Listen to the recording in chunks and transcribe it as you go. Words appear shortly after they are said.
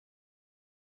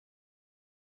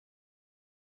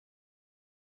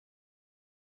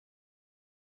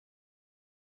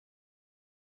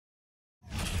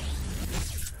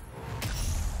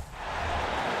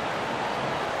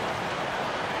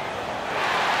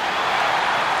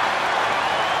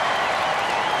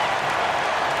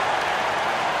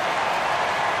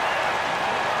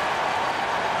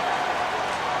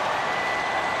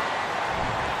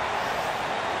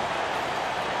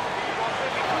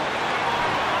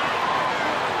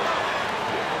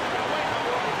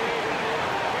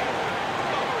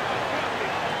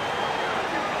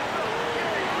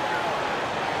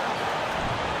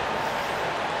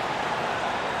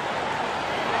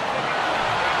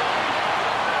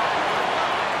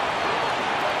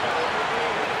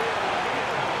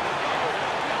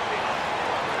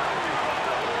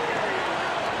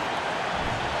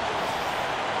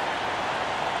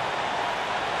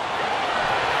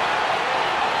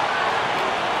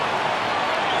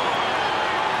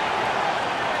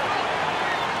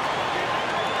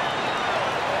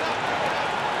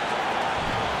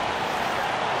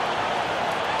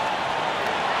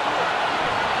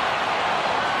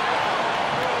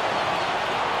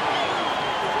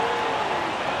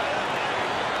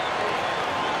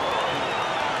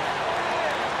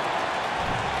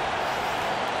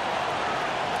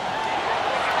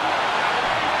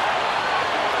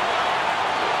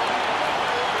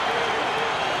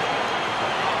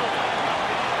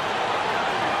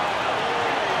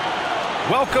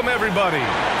Welcome, everybody.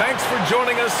 Thanks for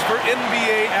joining us for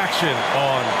NBA action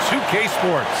on 2K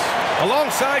Sports.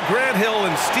 Alongside Grant Hill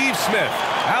and Steve Smith,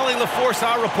 Allie LaForce,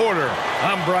 our reporter.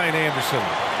 I'm Brian Anderson.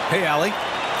 Hey, Allie.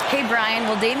 Hey, Brian.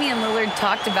 Well, Damian Lillard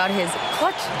talked about his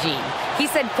clutch gene. He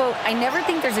said, quote, "I never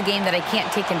think there's a game that I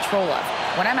can't take control of.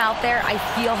 When I'm out there, I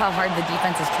feel how hard the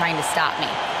defense is trying to stop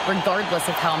me, regardless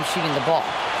of how I'm shooting the ball.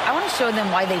 I want to show them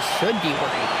why they should be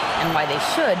worried and why they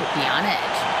should be on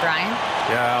edge." Brian?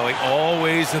 Yeah, Allie,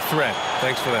 always a threat.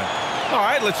 Thanks for that. All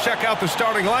right, let's check out the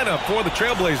starting lineup for the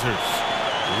Trailblazers.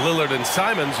 Lillard and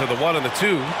Simons are the 1 and the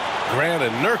 2. Grant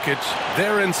and Nurkic,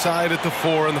 they're inside at the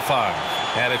 4 and the 5.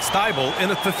 And it's Thibault in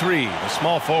at the 3, the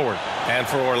small forward. And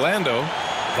for Orlando,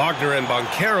 Wagner and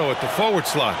Banchero at the forward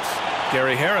slots.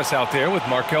 Gary Harris out there with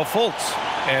Markelle Fultz.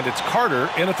 And it's Carter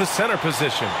in at the center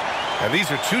position. And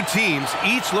these are two teams,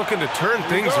 each looking to turn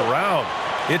things around.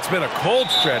 It's been a cold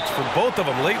stretch for both of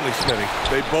them lately, Smitty.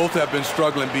 They both have been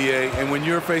struggling, B.A., and when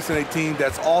you're facing a team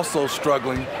that's also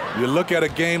struggling, you look at a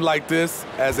game like this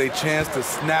as a chance to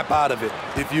snap out of it.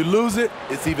 If you lose it,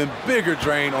 it's even bigger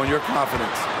drain on your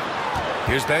confidence.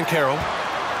 Here's Banchero.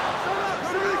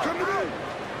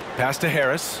 Pass to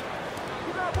Harris.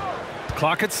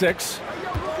 Clock at 6.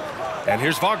 And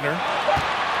here's Wagner.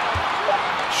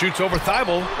 Shoots over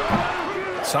Thibault.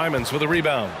 Simons with a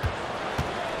rebound.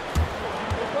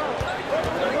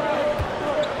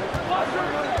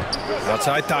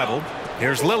 Outside Thibault.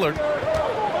 Here's Lillard.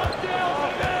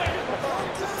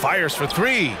 Fires for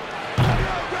 3.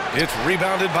 It's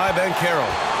rebounded by Banchero.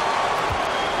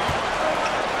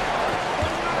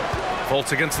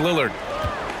 Fultz against Lillard.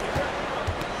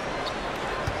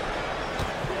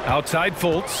 Outside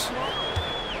Fultz.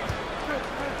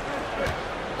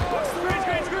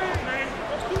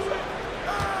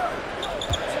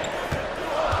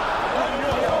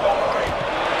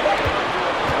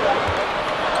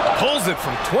 Pulls it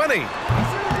from 20.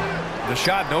 The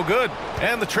shot no good.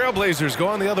 And the Trailblazers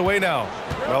going the other way now.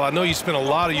 Well, I know you spent a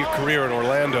lot of your career in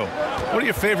Orlando. What are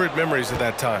your favorite memories of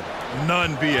that time?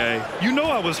 None, B.A. You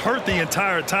know I was hurt the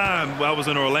entire time while I was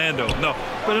in Orlando. No,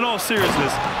 but in all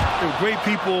seriousness, they were great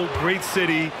people, great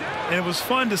city, and it was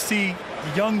fun to see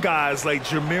young guys like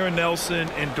Jameer Nelson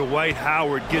and Dwight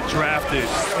Howard get drafted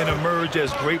and emerge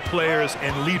as great players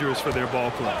and leaders for their ball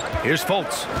club. Here's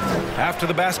Fultz. After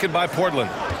the basket by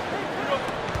Portland.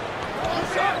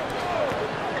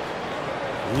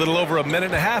 A little over a minute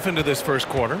and a half into this first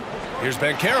quarter. Here's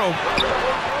Banchero.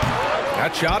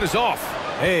 That shot is off.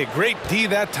 Hey, great D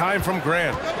that time from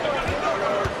Grant.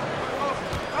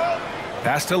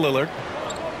 Pass to Lillard.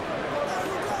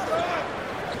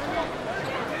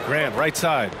 Grant right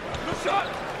side.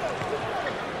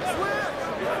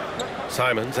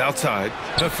 Simons outside.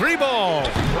 The 3 ball.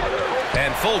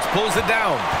 And Fultz pulls it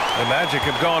down. The Magic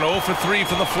have gone 0 for 3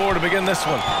 from the floor to begin this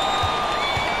one.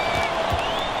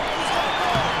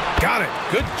 Got it.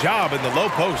 Good job in the low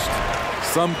post.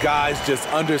 Some guys just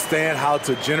understand how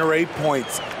to generate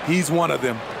points. He's one of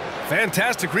them.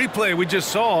 Fantastic replay we just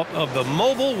saw of the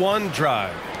Mobile One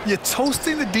drive. You're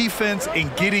toasting the defense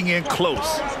and getting in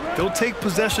close. They'll take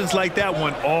possessions like that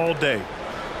one all day.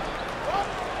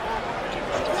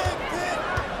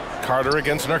 Carter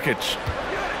against Nurkic.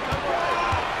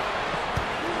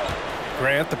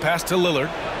 Grant, the pass to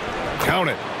Lillard. Count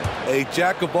it. A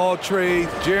jack of all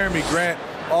trades, Jeremy Grant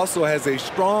also has a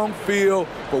strong feel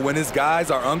for when his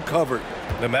guys are uncovered.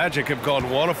 The Magic have gone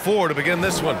 1 of 4 to begin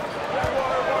this one.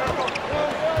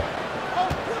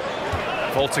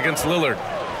 Fultz against Lillard.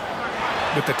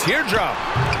 With the teardrop.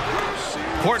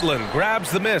 Portland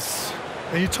grabs the miss.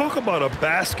 And you talk about a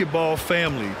basketball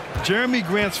family. Jeremy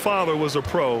Grant's father was a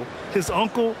pro. His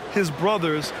uncle, his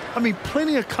brothers. I mean,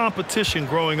 plenty of competition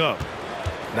growing up.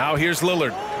 Now here's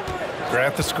Lillard.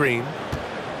 Grant the screen.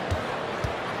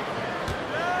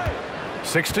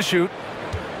 6 to shoot.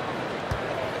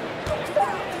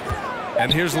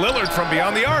 And here's Lillard from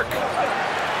beyond the arc.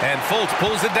 And Fultz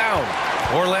pulls it down.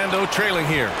 Orlando trailing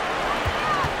here.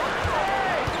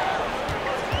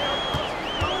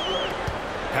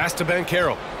 Pass to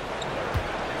Banchero.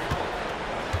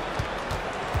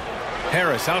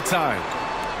 Harris outside.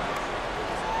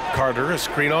 Carter, a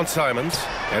screen on Simons.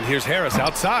 And here's Harris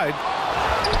outside.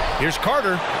 Here's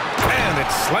Carter. And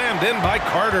it's slammed in by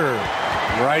Carter.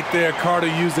 Right there, Carter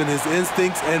using his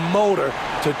instincts and motor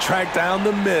to track down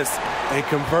the miss and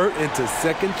convert into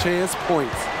second chance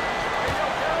points.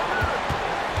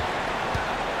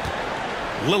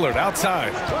 Lillard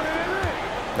outside.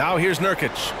 Now here's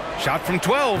Nurkic. Shot from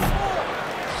 12.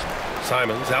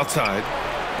 Simons outside.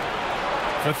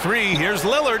 For 3, here's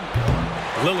Lillard.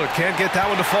 Lillard can't get that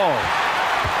one to fall.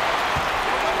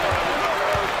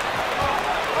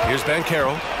 Here's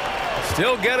Banchero.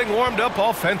 Still getting warmed up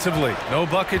offensively. No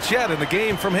buckets yet in the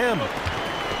game from him.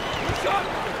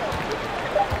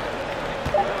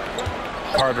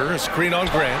 Carter, a screen on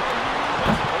Grant.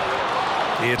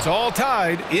 It's all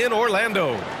tied in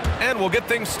Orlando. And we'll get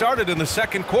things started in the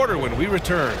second quarter when we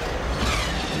return.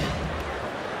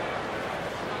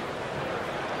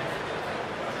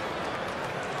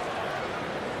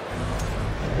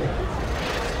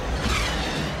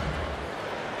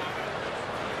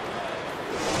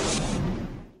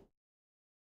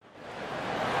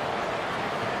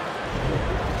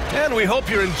 And we hope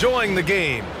you're enjoying the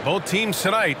game. Both teams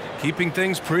tonight keeping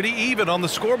things pretty even on the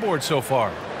scoreboard so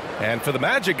far. And for the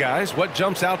Magic guys, what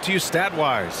jumps out to you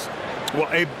stat-wise? Well,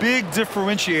 a big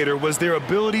differentiator was their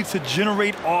ability to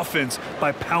generate offense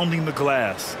by pounding the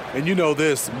glass. And you know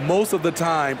this, most of the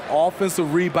time,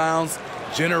 offensive rebounds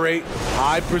generate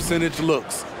high percentage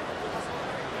looks.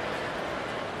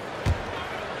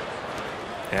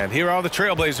 And here are the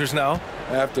Trailblazers now.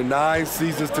 After 9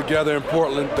 seasons together in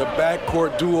Portland, the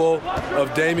backcourt duo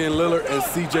of Damian Lillard and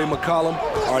C.J. McCollum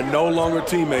are no longer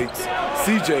teammates.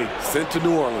 C.J. sent to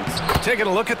New Orleans. Taking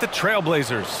a look at the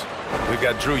Trailblazers. We've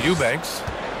got Drew Eubanks.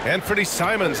 Anthony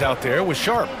Simons out there with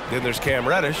Sharp. Then there's Cam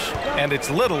Reddish. And it's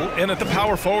Little in at the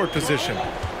power forward position.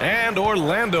 And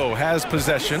Orlando has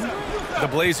possession. The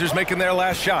Blazers making their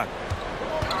last shot.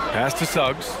 Pass to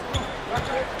Suggs.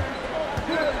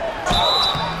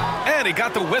 And he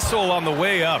got the whistle on the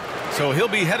way up. So he'll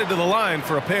be headed to the line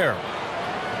for a pair.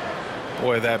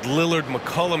 Boy, that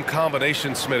Lillard-McCollum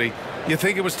combination, Smitty. You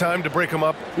think it was time to break them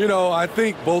up? You know, I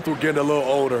think both were getting a little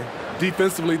older.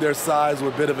 Defensively, their size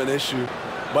was a bit of an issue.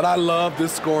 But I love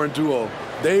this scoring duo.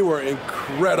 They were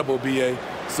incredible, B.A.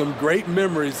 Some great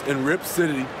memories in Rip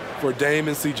City for Dame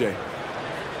and C.J.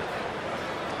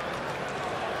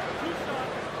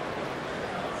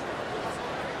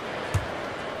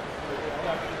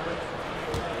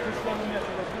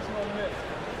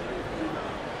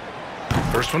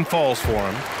 First one falls for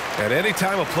him. And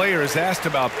anytime a player is asked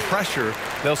about pressure,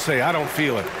 they'll say, I don't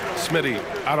feel it. Smitty,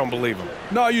 I don't believe him.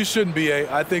 No, you shouldn't be,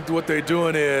 I think what they're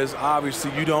doing is,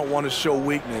 obviously, you don't want to show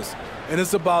weakness. And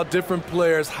it's about different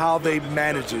players, how they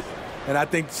manage it. And I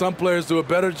think some players do a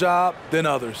better job than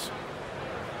others.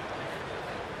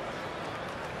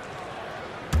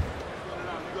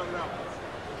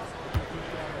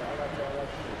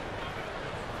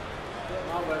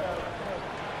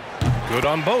 Good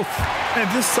on both. And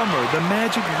this summer, the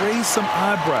Magic raised some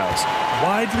eyebrows.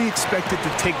 Widely expected to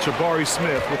take Jabari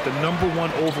Smith with the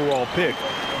 #1 overall pick.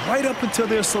 Right up until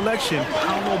their selection,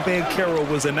 Paolo Banchero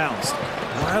was announced.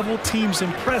 Rival teams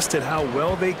impressed at how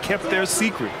well they kept their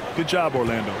secret. Good job,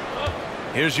 Orlando.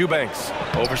 Here's Eubanks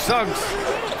over Suggs.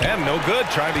 And no good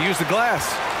trying to use the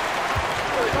glass.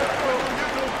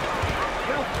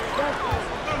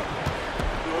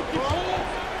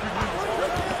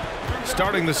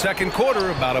 Starting the second quarter,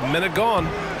 about a minute gone.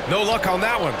 No luck on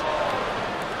that one.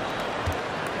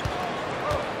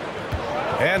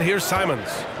 And here's Simons.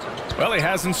 Well, he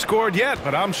hasn't scored yet,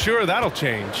 but I'm sure that'll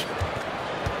change.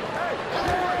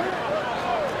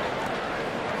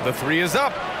 The three is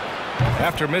up.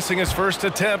 After missing his first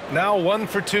attempt, now 1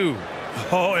 for 2.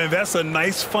 Oh, and that's a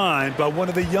nice find by one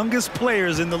of the youngest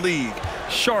players in the league.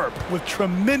 Sharp with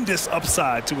tremendous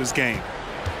upside to his game.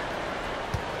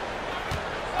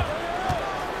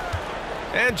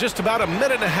 And just about a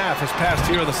minute and a half has passed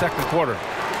here in the second quarter.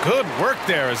 Good work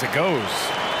there as it goes.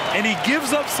 And he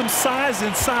gives up some size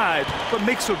inside, but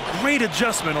makes a great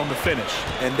adjustment on the finish.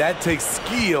 And that takes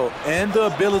skill and the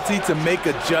ability to make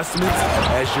adjustments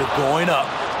as you're going up.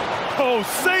 Oh,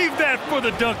 save that for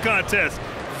the dunk contest.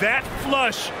 That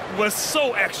flush was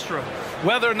so extra.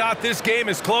 Whether or not this game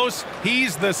is close,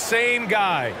 he's the same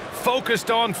guy, focused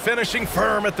on finishing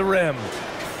firm at the rim.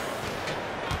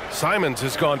 Simons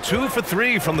has gone 2 for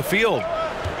 3 from the field.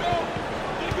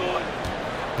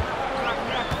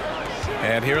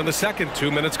 And here in the second,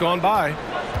 2 minutes gone by.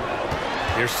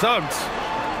 Here's Suggs.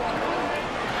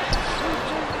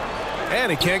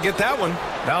 And he can't get that one.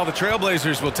 Now the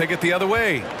Trailblazers will take it the other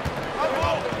way.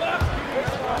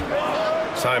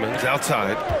 Simons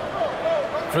outside.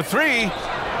 For 3.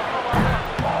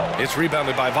 It's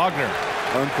rebounded by Wagner.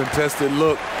 Uncontested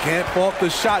look. Can't fault the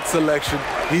shot selection.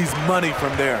 He's money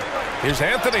from there. Here's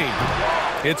Anthony.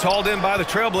 It's hauled in by the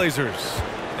Trailblazers.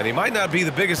 And he might not be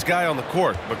the biggest guy on the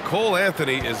court, but Cole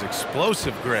Anthony is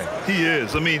explosive, Greg. He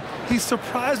is. I mean, he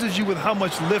surprises you with how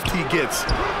much lift he gets.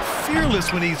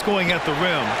 Fearless when he's going at the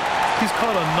rim. He's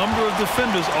caught a number of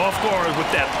defenders off guard with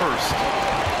that burst.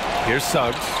 Here's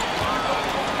Suggs.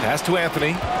 Pass to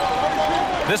Anthony.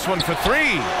 This one for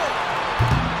 3.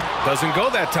 Doesn't go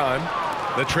that time.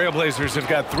 The Trailblazers have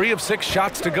got 3 of 6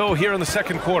 shots to go here in the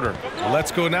second quarter.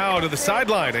 Let's go now to the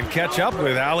sideline and catch up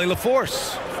with Allie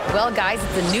LaForce. Well, guys,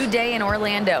 it's a new day in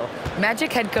Orlando.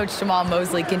 Magic head coach Jamal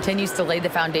Mosley continues to lay the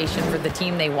foundation for the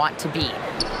team they want to be.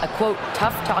 A, quote,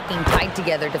 tough-talking,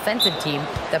 tied-together defensive team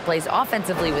that plays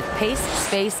offensively with pace,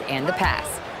 space, and the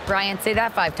pass. Brian, say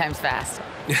that 5 times fast.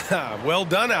 Yeah, well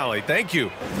done, Allie. Thank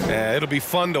you. It'll be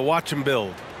fun to watch them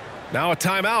build. Now a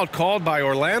timeout called by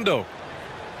Orlando.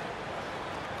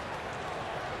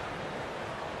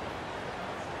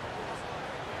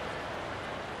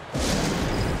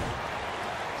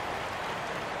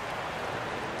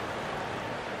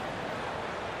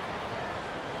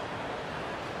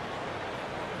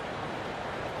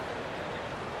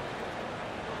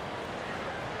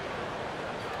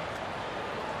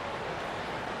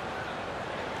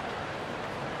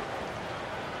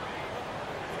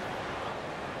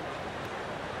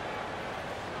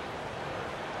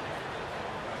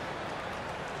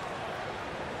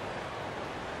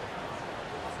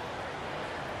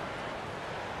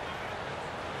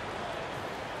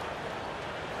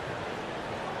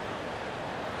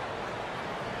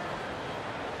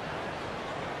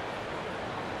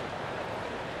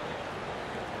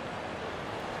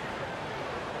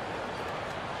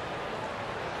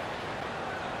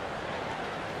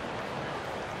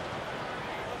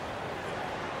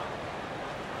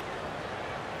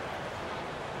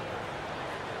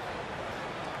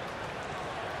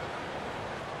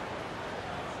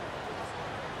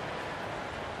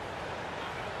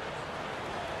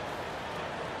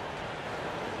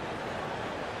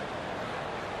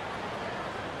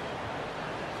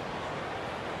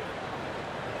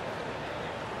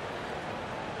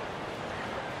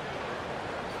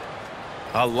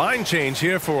 A line change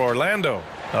here for Orlando.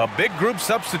 A big group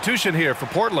substitution here for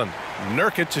Portland.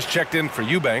 Nurkic is checked in for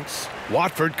Eubanks.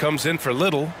 Watford comes in for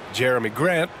Little. Jeremy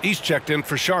Grant, he's checked in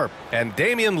for Sharp. And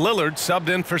Damian Lillard subbed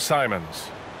in for Simons.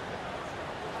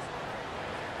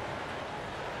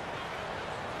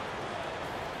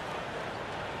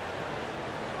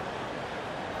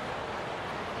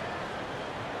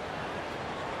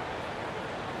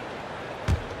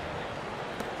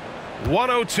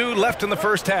 .102 left in the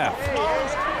first half.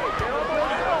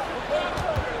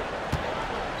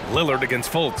 Lillard against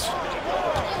Fultz.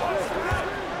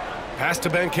 Pass to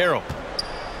Banchero.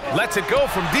 Lets it go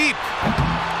from deep.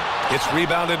 It's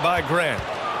rebounded by Grant.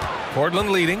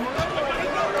 Portland leading.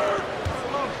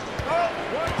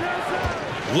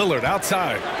 Lillard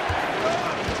outside.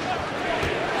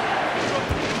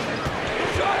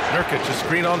 Nurkic a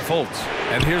screen on Fultz.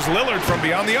 And here's Lillard from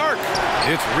beyond the arc.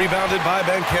 It's rebounded by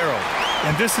Banchero.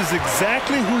 And this is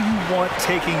exactly who you want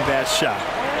taking that shot.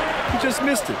 He just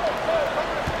missed it.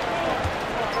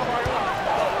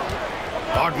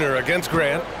 Wagner against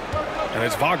Grant. And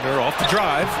it's Wagner off the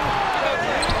drive.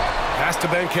 Pass to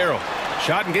Banchero.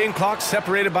 Shot and game clock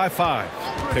separated by 5.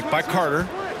 Picked by Carter.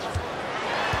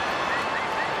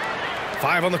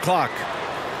 5 on the clock.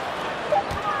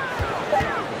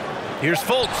 Here's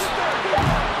Fultz.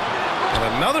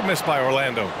 And another miss by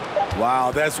Orlando.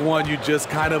 Wow, that's one you just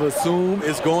kind of assume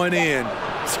is going in.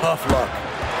 Tough luck.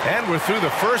 And we're through the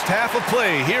first half of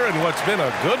play here in what's been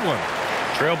a good one.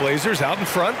 Trailblazers out in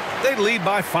front. They lead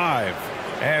by 5.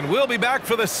 And we'll be back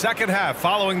for the second half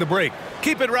following the break.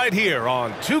 Keep it right here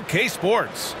on 2K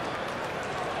Sports.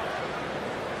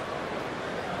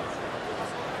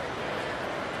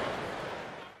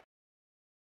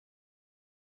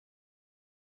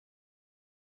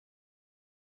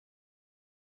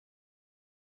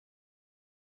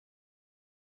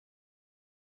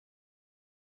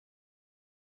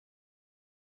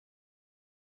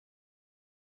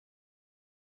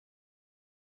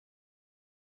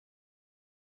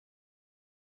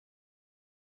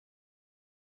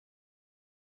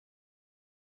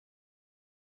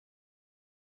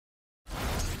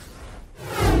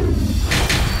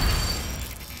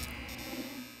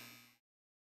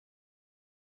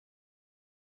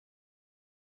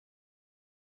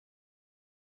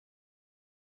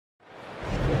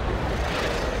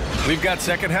 We've got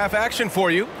second half action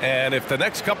for you, and if the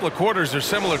next couple of quarters are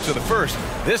similar to the first,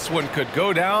 this one could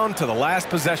go down to the last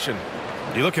possession.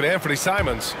 You look at Anthony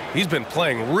Simons, he's been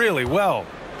playing really well.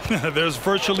 There's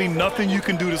virtually nothing you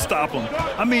can do to stop him.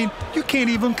 I mean, you can't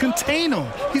even contain him.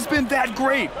 He's been that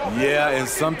great. Yeah, and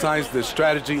sometimes the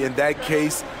strategy in that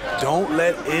case, don't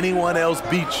let anyone else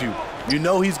beat you. You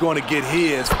know he's going to get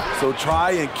his, so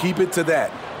try and keep it to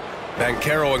that.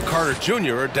 Banchero and Carter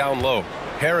Jr. are down low.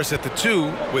 Harris at the 2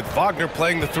 with Wagner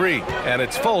playing the 3. And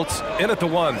it's Fultz in at the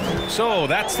 1. So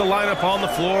that's the lineup on the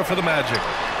floor for the Magic.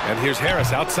 And here's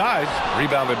Harris outside,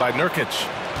 rebounded by Nurkic.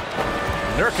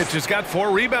 Nurkic has got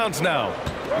 4 rebounds now.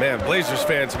 Man, Blazers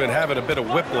fans have been having a bit of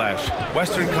whiplash.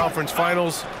 Western Conference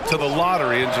Finals to the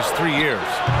lottery in just 3 years.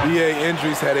 BA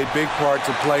injuries had a big part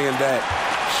to play in that.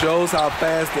 Shows how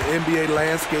fast the NBA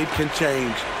landscape can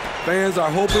change. Fans are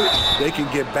hoping they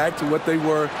can get back to what they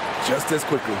were just as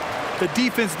quickly. The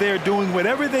defense there doing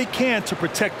whatever they can to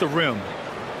protect the rim.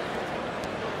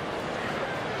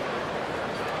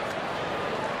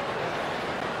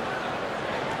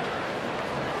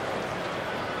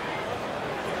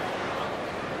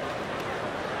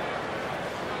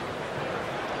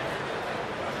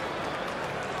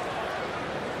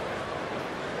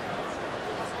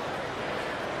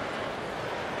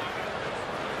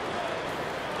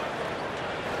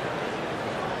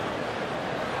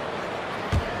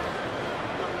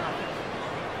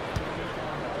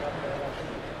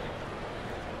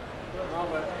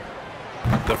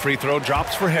 The free throw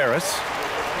drops for Harris.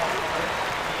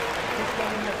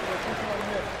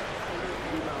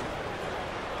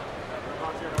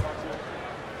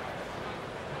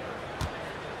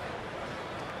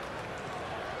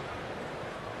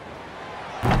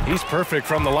 He's perfect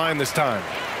from the line this time.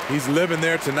 He's living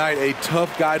there tonight, a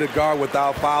tough guy to guard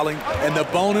without fouling. And the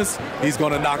bonus, he's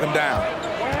going to knock him down.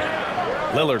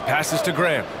 Lillard passes to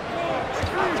Grant.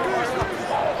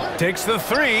 Takes the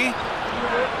 3.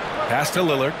 Pass to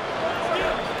Lillard.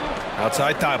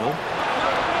 Outside Thibault.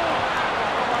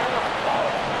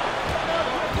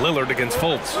 Lillard against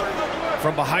Fultz.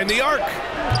 From behind the arc.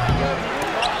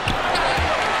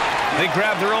 They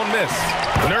grab their own miss.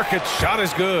 Nurkic's shot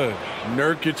is good.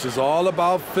 Nurkic is all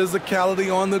about physicality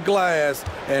on the glass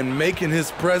and making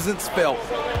his presence felt.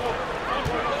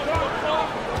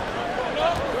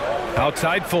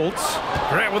 Outside Fultz.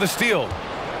 Grant with a steal.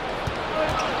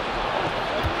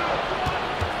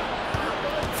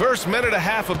 First minute and a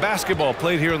half of basketball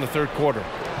played here in the third quarter.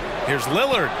 Here's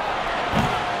Lillard.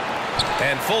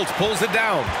 And Fultz pulls it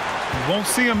down. You won't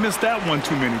see him miss that one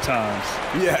too many times.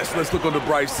 Yes, let's look on the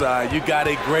bright side. You got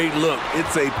a great look.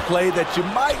 It's a play that you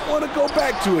might want to go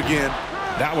back to again.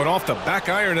 That one off the back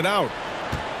iron and out.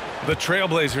 The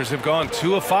Trailblazers have gone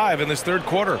 2 of 5 in this third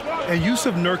quarter. And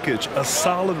Yusuf Nurkic, a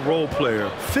solid role player,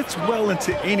 fits well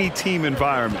into any team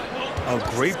environment.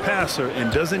 A great passer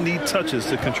and doesn't need touches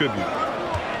to contribute.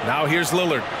 Now here's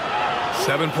Lillard.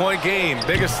 7-point game,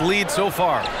 biggest lead so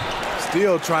far.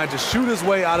 Still trying to shoot his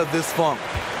way out of this funk.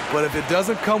 But if it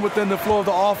doesn't come within the flow of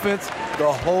the offense,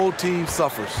 the whole team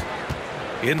suffers.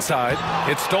 Inside,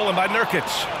 it's stolen by Nurkic.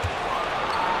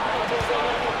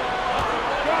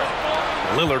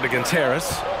 Lillard against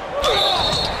Harris.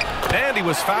 And he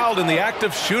was fouled in the act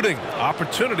of shooting.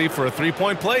 Opportunity for a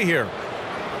 3-point play here.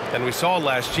 And we saw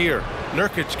last year,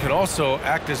 Nurkic can also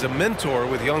act as a mentor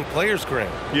with young players,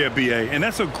 Grant. Yeah, B.A., and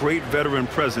that's a great veteran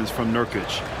presence from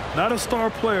Nurkic. Not a star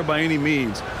player by any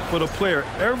means, but a player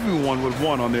everyone would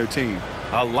want on their team.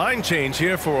 A line change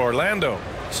here for Orlando.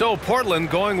 So Portland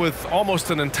going with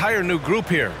almost an entire new group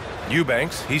here.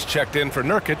 Eubanks, he's checked in for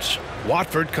Nurkic.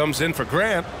 Watford comes in for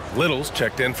Grant. Little's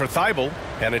checked in for Thibault.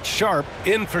 And it's Sharp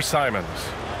in for Simons.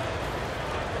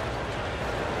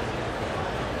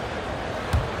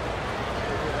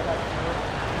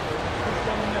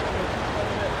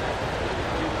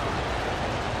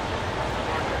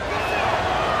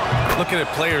 Looking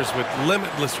at players with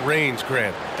limitless range,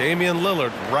 Grant. Damian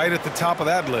Lillard right at the top of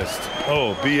that list.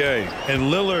 Oh, B.A. And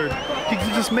Lillard, he can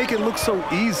just make it look so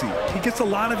easy. He gets a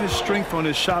lot of his strength on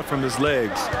his shot from his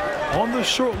legs. On the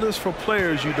short list for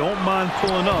players you don't mind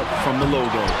pulling up from the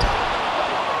logo.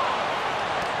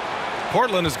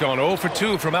 Portland has gone 0 for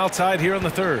 2 from outside here in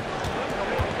the third.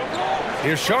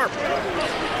 Here's Sharp.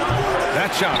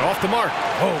 That shot off the mark.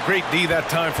 Oh, great D that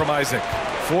time from Isaac.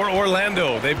 For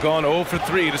Orlando, they've gone 0 for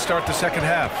 3 to start the second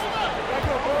half.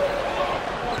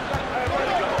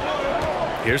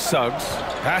 Here's Suggs.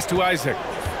 Pass to Isaac.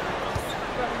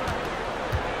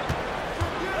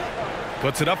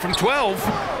 Puts it up from 12.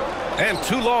 And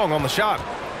too long on the shot.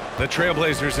 The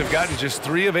Trailblazers have gotten just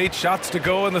 3 of 8 shots to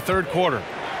go in the third quarter.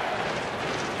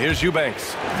 Here's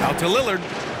Eubanks. Out to Lillard.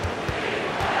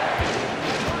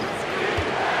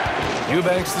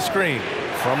 Eubanks the screen.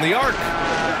 From the arc.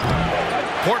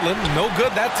 Portland, no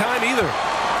good that time either.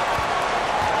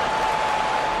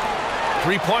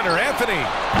 Three-pointer, Anthony.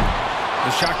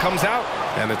 The shot comes out,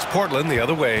 and it's Portland the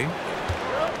other way.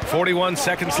 41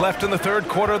 seconds left in the third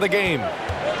quarter of the game.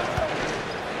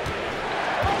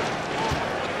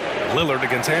 Lillard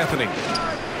against Anthony.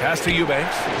 Pass to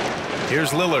Eubanks.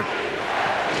 Here's Lillard.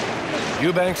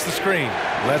 Eubanks the screen.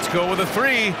 Let's go with a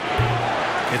 3.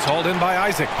 It's hauled in by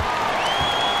Isaac.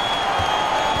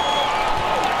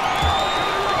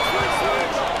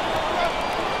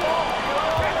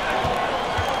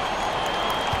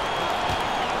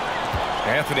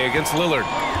 Anthony against Lillard.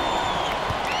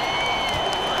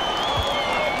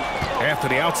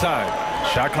 Anthony outside.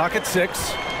 Shot clock at 6.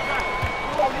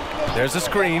 There's a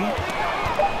screen.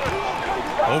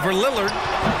 Over Lillard.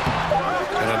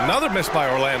 And another miss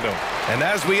by Orlando. And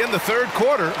as we end the third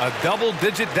quarter, a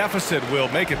double-digit deficit will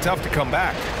make it tough to come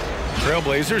back.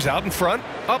 Trailblazers out in front,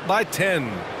 up by 10.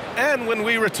 And when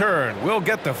we return, we'll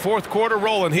get the fourth quarter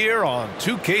rolling here on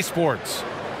 2K Sports.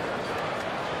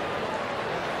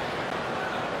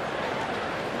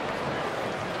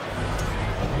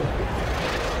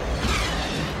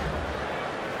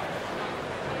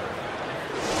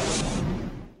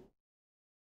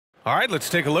 All right, let's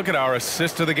take a look at our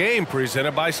assist of the game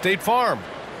presented by State Farm.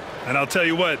 And I'll tell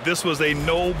you what, this was a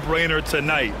no-brainer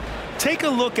tonight. Take a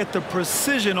look at the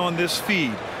precision on this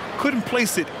feed. Couldn't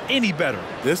place it any better.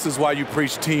 This is why you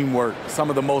preach teamwork.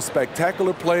 Some of the most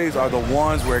spectacular plays are the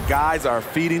ones where guys are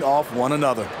feeding off one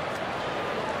another.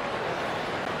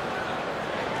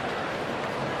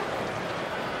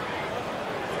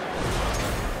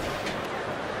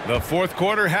 The fourth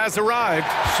quarter has arrived.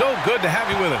 So good to have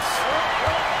you with us.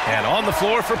 And on the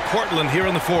floor for Portland here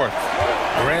in the fourth.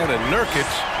 Grant and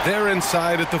Nurkic, they're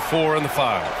inside at the 4 and the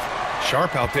 5.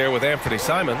 Sharp out there with Anthony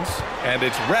Simons. And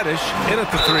it's Reddish in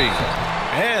at the 3.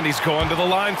 And he's going to the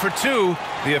line for 2.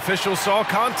 The official saw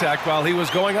contact while he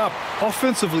was going up.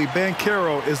 Offensively,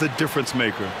 Banchero is a difference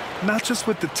maker. Not just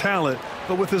with the talent,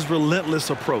 but with his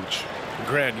relentless approach.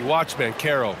 Grant, you watch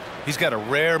Banchero. He's got a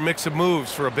rare mix of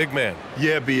moves for a big man.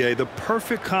 Yeah, B.A., the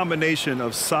perfect combination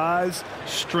of size,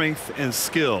 strength, and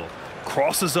skill.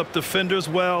 Crosses up defenders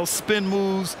well, spin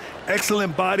moves,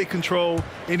 excellent body control,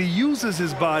 and he uses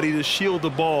his body to shield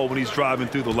the ball when he's driving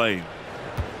through the lane.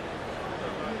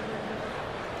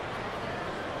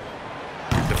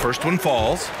 The first one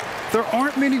falls. There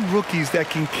aren't many rookies that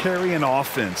can carry an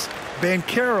offense.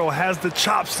 Banchero has the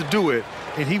chops to do it,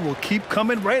 and he will keep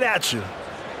coming right at you.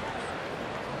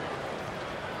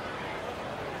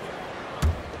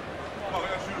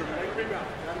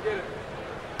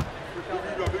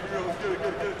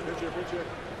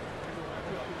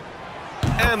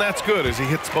 And that's good as he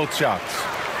hits both shots.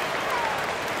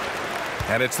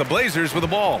 And it's the Blazers with the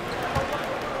ball.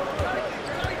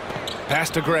 Pass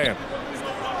to Grant.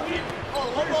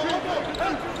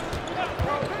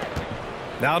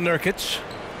 Now Nurkic.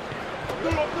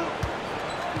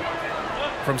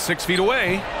 From 6 feet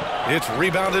away, it's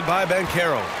rebounded by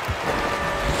Banchero.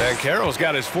 Banchero's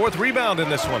got his 4th rebound in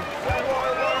this one.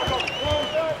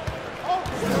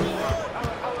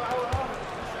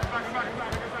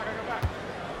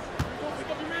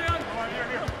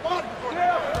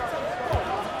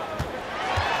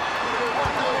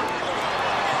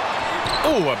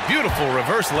 Oh, a beautiful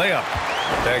reverse layup.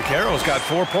 Banchero's got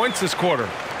 4 points this quarter.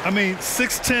 I mean,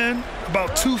 6'10",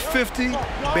 about 250.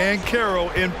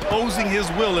 Banchero imposing his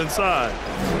will inside.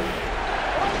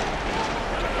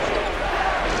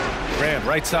 Grant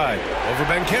right side over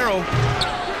Banchero.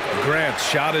 Grant's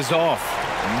shot is off.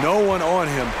 No one on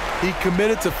him. He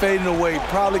committed to fading away.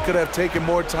 Probably could have taken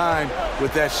more time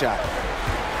with that shot.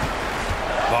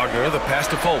 Wagner, the pass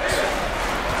to Fultz.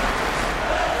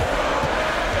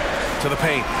 To the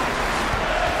paint.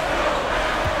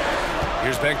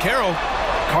 Here's Banchero.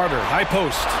 Carter, high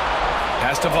post.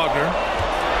 Pass to Wagner.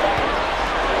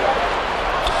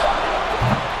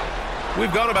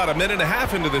 We've gone about a minute and a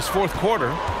half into this fourth quarter.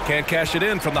 Can't cash it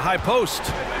in from the high post.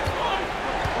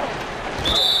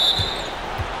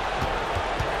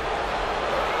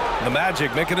 The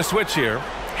Magic making a switch here.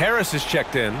 Harris is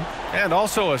checked in. And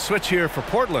also a switch here for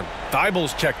Portland.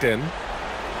 Thibel's checked in.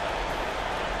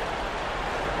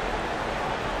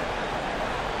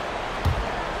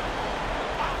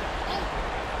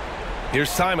 Here's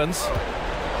Simons.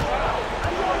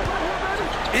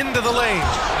 Into the lane.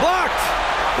 Blocked!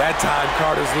 That time,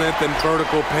 Carter's length and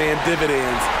vertical paying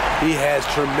dividends. He has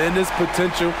tremendous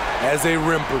potential as a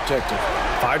rim protector.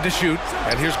 5 to shoot,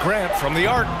 and here's Grant from the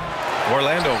arc.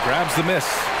 Orlando grabs the miss.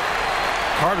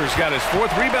 Carter's got his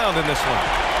 4th rebound in this one.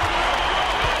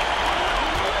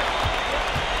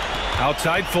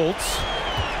 Outside Fultz.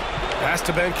 Pass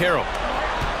to Banchero.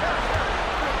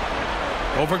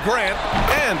 Over Grant,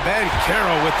 and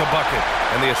Banchero with the bucket.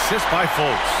 And the assist by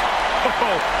Fultz.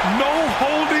 Oh, no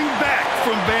holding back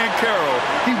from Banchero.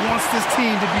 He wants this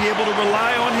team to be able to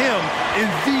rely on him in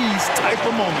these type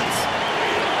of moments.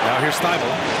 Now here's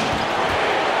Thibel.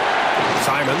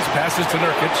 Simons passes to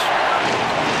Nurkic.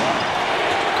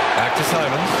 Back to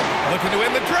Simons. Looking to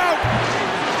end the drought.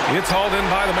 It's hauled in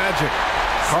by the Magic.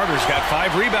 Carter's got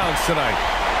 5 rebounds tonight.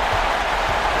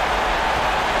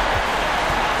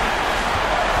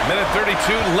 Minute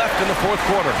 32 left in the fourth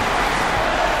quarter.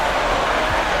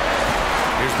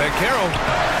 Here's Bancaro.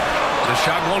 The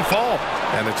shot won't fall.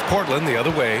 And it's Portland the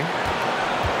other way.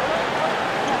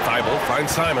 Thibault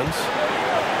finds Simons.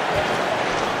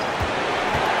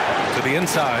 To the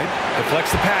inside.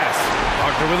 Deflects the pass.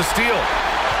 Wagner with a steal.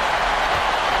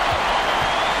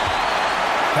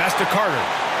 Pass to Carter.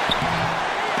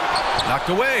 Knocked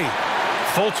away.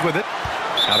 Fultz with it.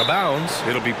 Out of bounds.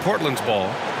 It'll be Portland's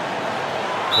ball.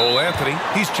 Cole Anthony.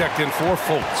 He's checked in for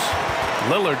Fultz.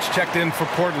 Lillard's checked in for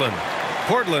Portland.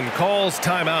 Portland calls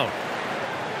timeout.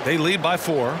 They lead by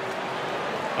 4.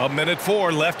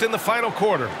 1:04 left in the final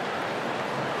quarter.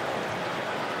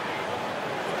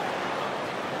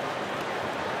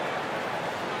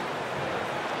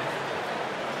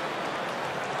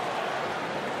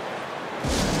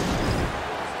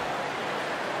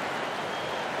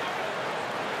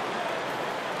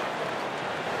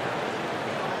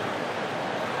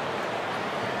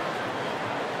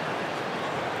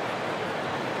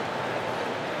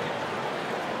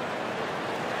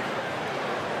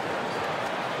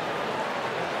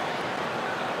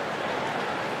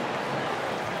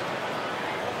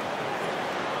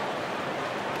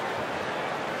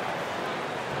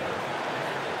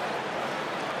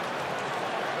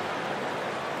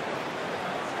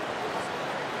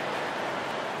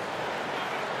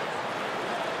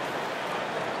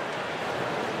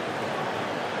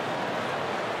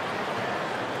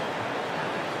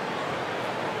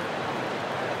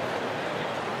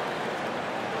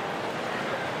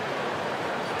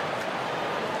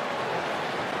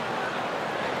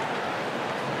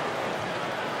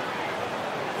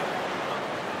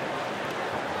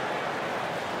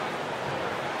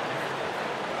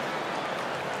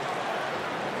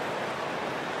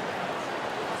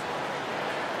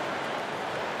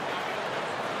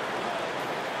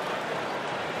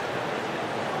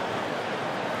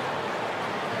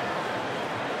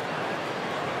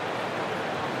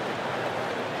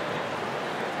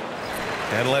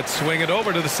 And let's swing it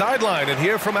over to the sideline and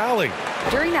hear from Allie.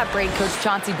 During that break, Coach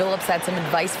Chauncey Billups had some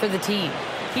advice for the team.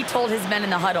 He told his men in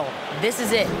the huddle, this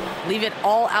is it. Leave it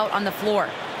all out on the floor.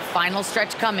 Final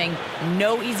stretch coming.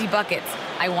 No easy buckets.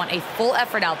 I want a full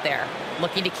effort out there.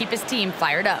 Looking to keep his team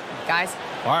fired up. Guys.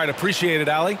 All right, appreciate it,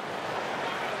 Allie.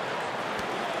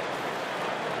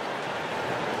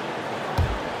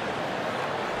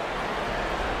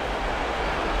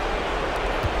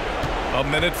 A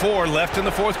minute 4 left in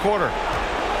the fourth quarter.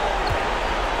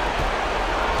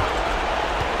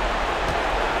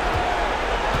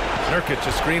 Nurkic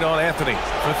a screen on Anthony.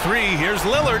 For 3, here's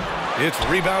Lillard. It's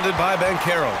rebounded by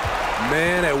Bancaro.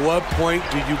 Man, at what point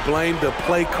do you blame the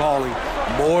play calling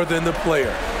more than the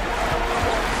player?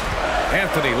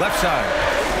 Anthony, left side.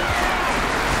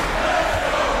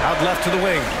 Out left to the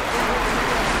wing.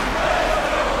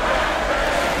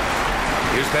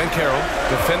 Here's Bancaro,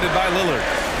 defended by Lillard.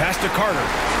 Pass to Carter.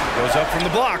 Goes up from the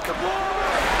block.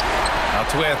 Out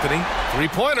to Anthony.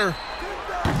 Three-pointer.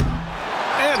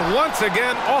 And once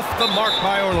again, off the mark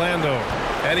by Orlando.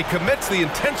 And he commits the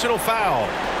intentional foul.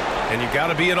 And you got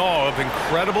to be in awe of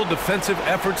incredible defensive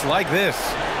efforts like this.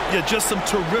 Yeah, just some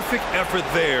terrific effort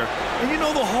there. And you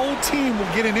know the whole team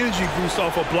will get an energy boost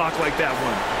off a block like that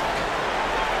one.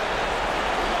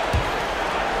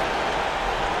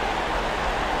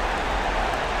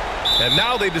 And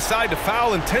now they decide to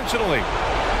foul intentionally.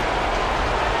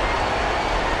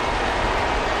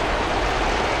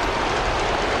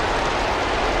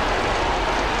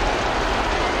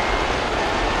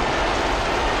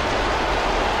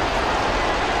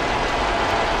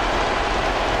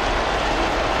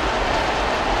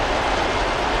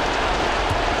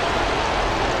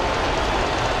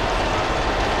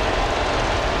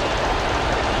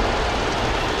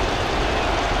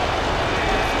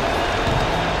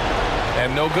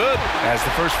 And no good as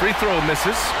the first free throw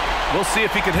misses. We'll see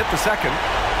if he can hit the second.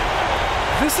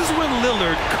 This is when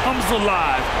Lillard comes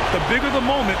alive. The bigger the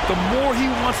moment, the more he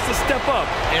wants to step up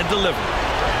and deliver.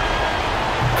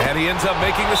 And he ends up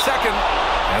making the second.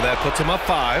 And that puts him up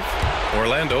 5.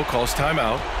 Orlando calls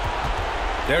timeout.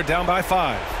 They're down by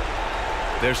 5.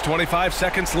 There's 25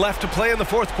 seconds left to play in the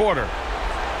fourth quarter.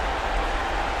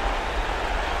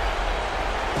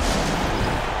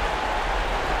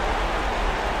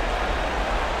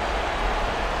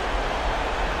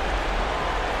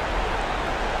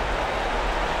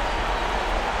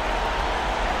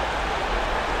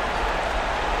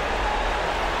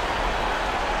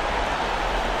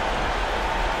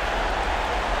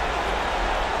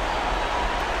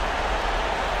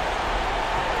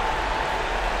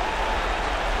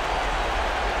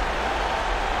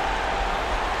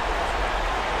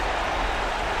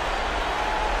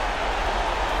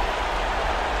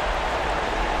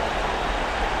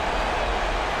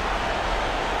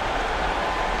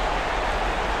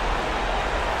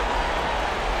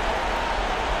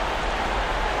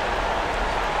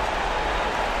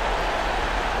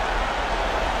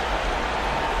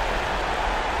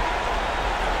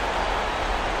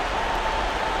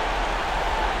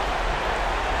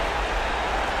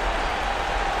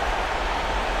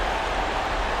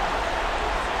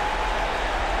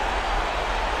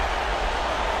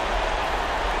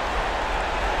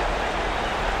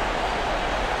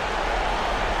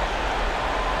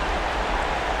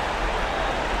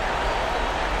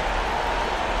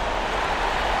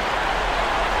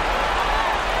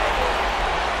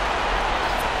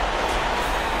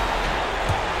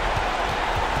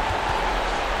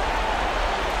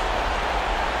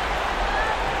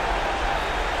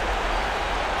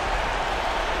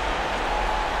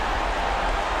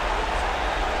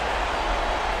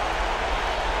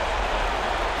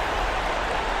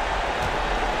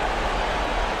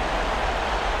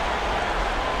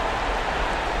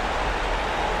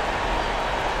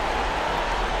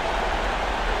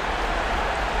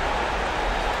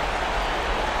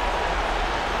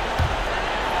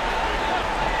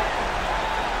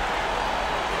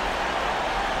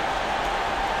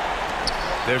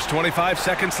 There's 25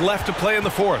 seconds left to play in the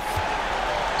fourth.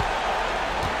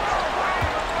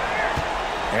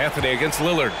 Anthony against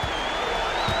Lillard.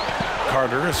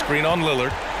 Carter, a screen on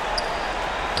Lillard.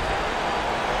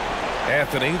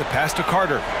 Anthony, the pass to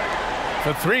Carter.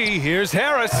 For three, here's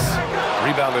Harris.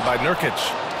 Rebounded by Nurkic.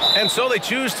 And so they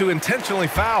choose to intentionally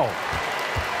foul.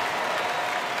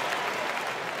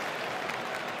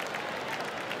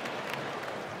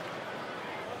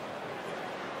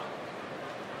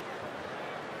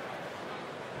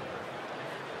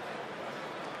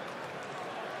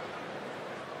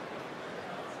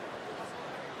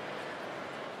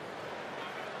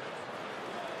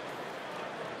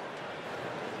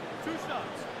 Two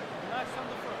shots. Max on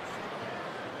the first.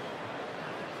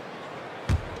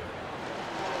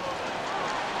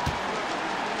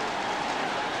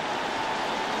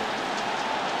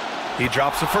 He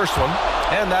drops the first one,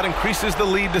 and that increases the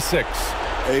lead to 6.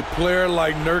 A player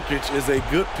like Nurkic is a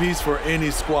good piece for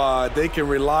any squad. They can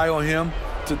rely on him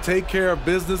to take care of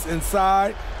business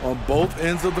inside on both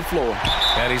ends of the floor.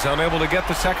 And he's unable to get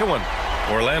the second one.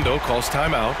 Orlando calls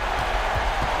timeout.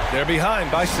 They're behind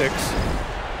by 6.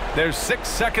 There's 6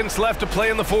 seconds left to play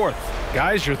in the fourth.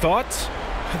 Guys, your thoughts?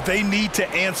 They need to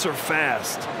answer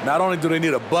fast. Not only do they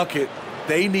need a bucket,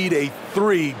 they need a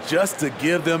 3 just to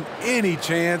give them any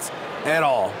chance at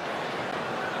all.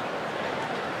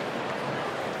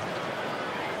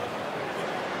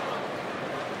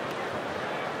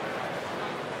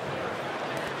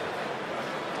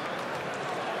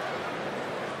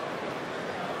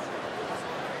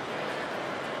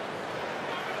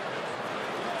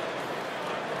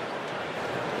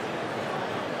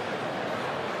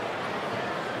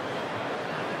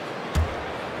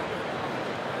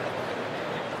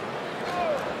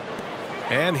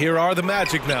 And here are the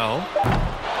Magic now.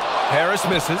 Harris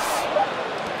misses.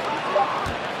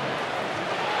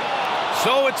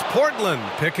 So it's Portland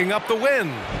picking up the win.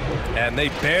 And they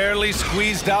barely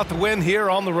squeezed out the win here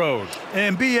on the road.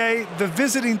 And BA, the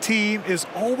visiting team is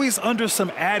always under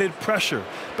some added pressure,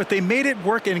 but they made it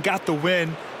work and got the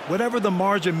win, whatever the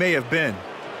margin may have been.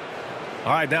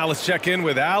 All right, now let's check in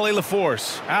with Allie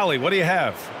LaForce. Allie, what do you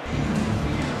have?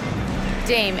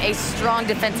 Dame, a strong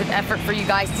defensive effort for you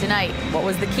guys tonight. What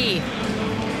was the key?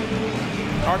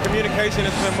 Our communication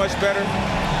has been much better.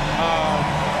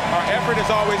 Our effort has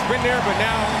always been there, but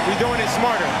now we're doing it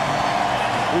smarter.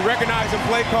 We recognize the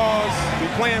play calls.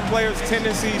 We're playing players'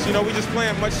 tendencies. You know, we just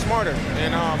playing much smarter.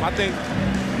 And I think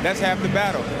that's half the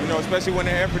battle, you know, especially when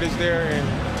the effort is there.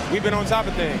 And we've been on top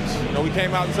of things. You know, we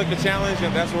came out and took the challenge,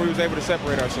 and that's where we was able to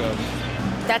separate ourselves.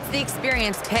 That's the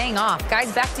experience paying off.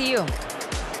 Guys, back to you.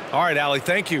 All right, Allie,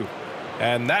 thank you.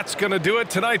 And that's going to do it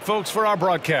tonight, folks, for our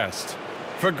broadcast.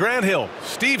 For Grant Hill,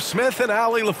 Steve Smith, and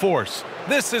Allie LaForce,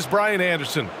 this is Brian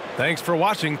Anderson. Thanks for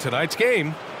watching tonight's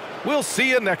game. We'll see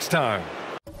you next time.